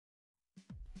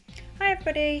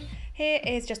everybody, here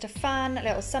is just a fun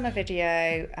little summer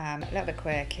video, a little bit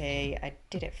quirky. I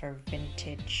did it for a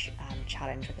vintage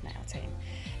challenge with the nail team,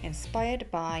 inspired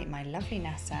by my lovely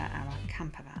Nessa and our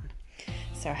camper van.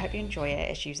 So I hope you enjoy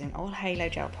it. It's using all Halo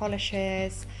gel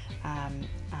polishes and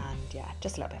yeah,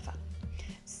 just a little bit of fun.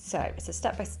 So it's a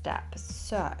step-by-step.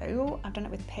 So I've done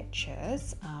it with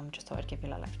pictures, just thought I'd give you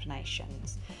little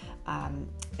explanations.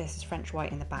 This is French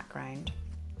white in the background.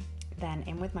 Then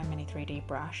in with my mini 3D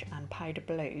brush and powder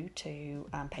blue to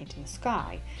paint in the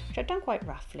sky, which I've done quite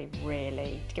roughly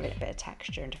really to give it a bit of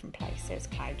texture in different places,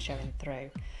 clouds showing through.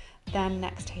 Then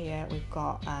next here we've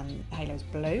got Halo's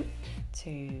blue to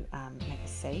make the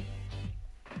sea.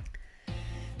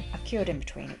 I've cured in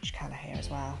between each colour here as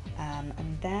well.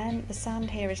 And then the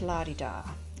sand here is La-Di-Da.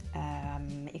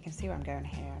 You can see where I'm going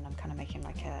here, and I'm kind of making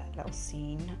like a little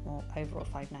scene or overall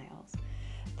 5 nails.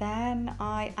 Then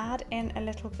I add in a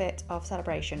little bit of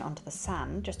Celebration onto the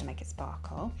sand just to make it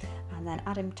sparkle, and then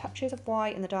add in touches of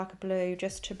white and the darker blue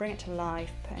just to bring it to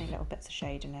life, put any little bits of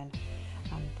shading in.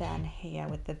 And then here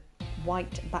with the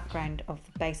white background of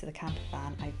the base of the camper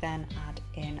van, I then add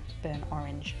in burnt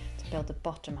orange to build the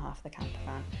bottom half of the camper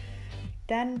van.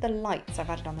 Then the lights, I've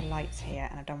added on the lights here,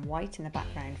 and I've done white in the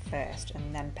background first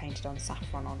and then painted on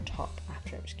saffron on top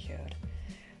after it was cured.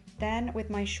 Then with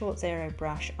my Short Zero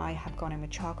brush, I have gone in with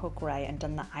charcoal grey and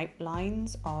done the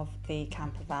outlines of the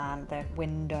camper van, the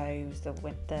windows, the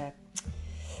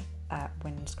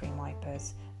windscreen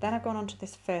wipers. Then I've gone on to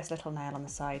this first little nail on the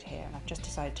side here, and I've just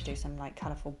decided to do some like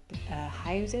colourful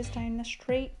houses down the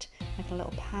street, like a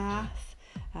little path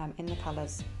in the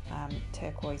colours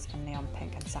turquoise and neon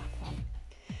pink and saffron.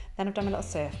 Then I've done a little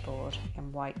surfboard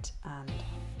in white and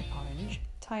orange,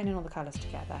 tying in all the colours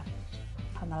together.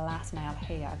 On the last nail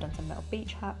here, I've done some little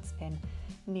beach huts in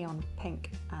neon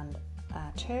pink and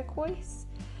turquoise.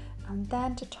 And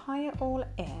then to tie it all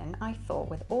in, I thought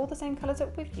with all the same colours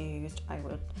that we've used, I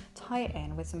would tie it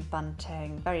in with some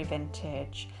bunting, very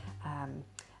vintage, and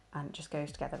it just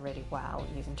goes together really well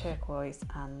using turquoise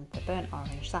and the burnt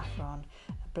orange, saffron,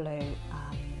 blue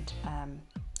and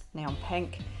neon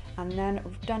pink. And then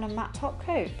we've done a matte top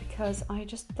coat because I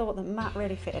just thought that matte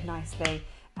really fitted nicely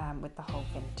with the whole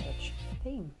vintage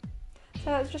theme.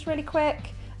 So it's just really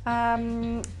quick.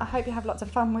 I hope you have lots of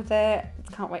fun with it.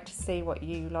 Can't wait to see what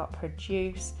you lot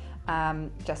produce.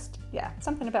 Just, yeah,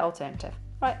 something a bit alternative.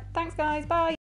 Right, thanks guys, bye.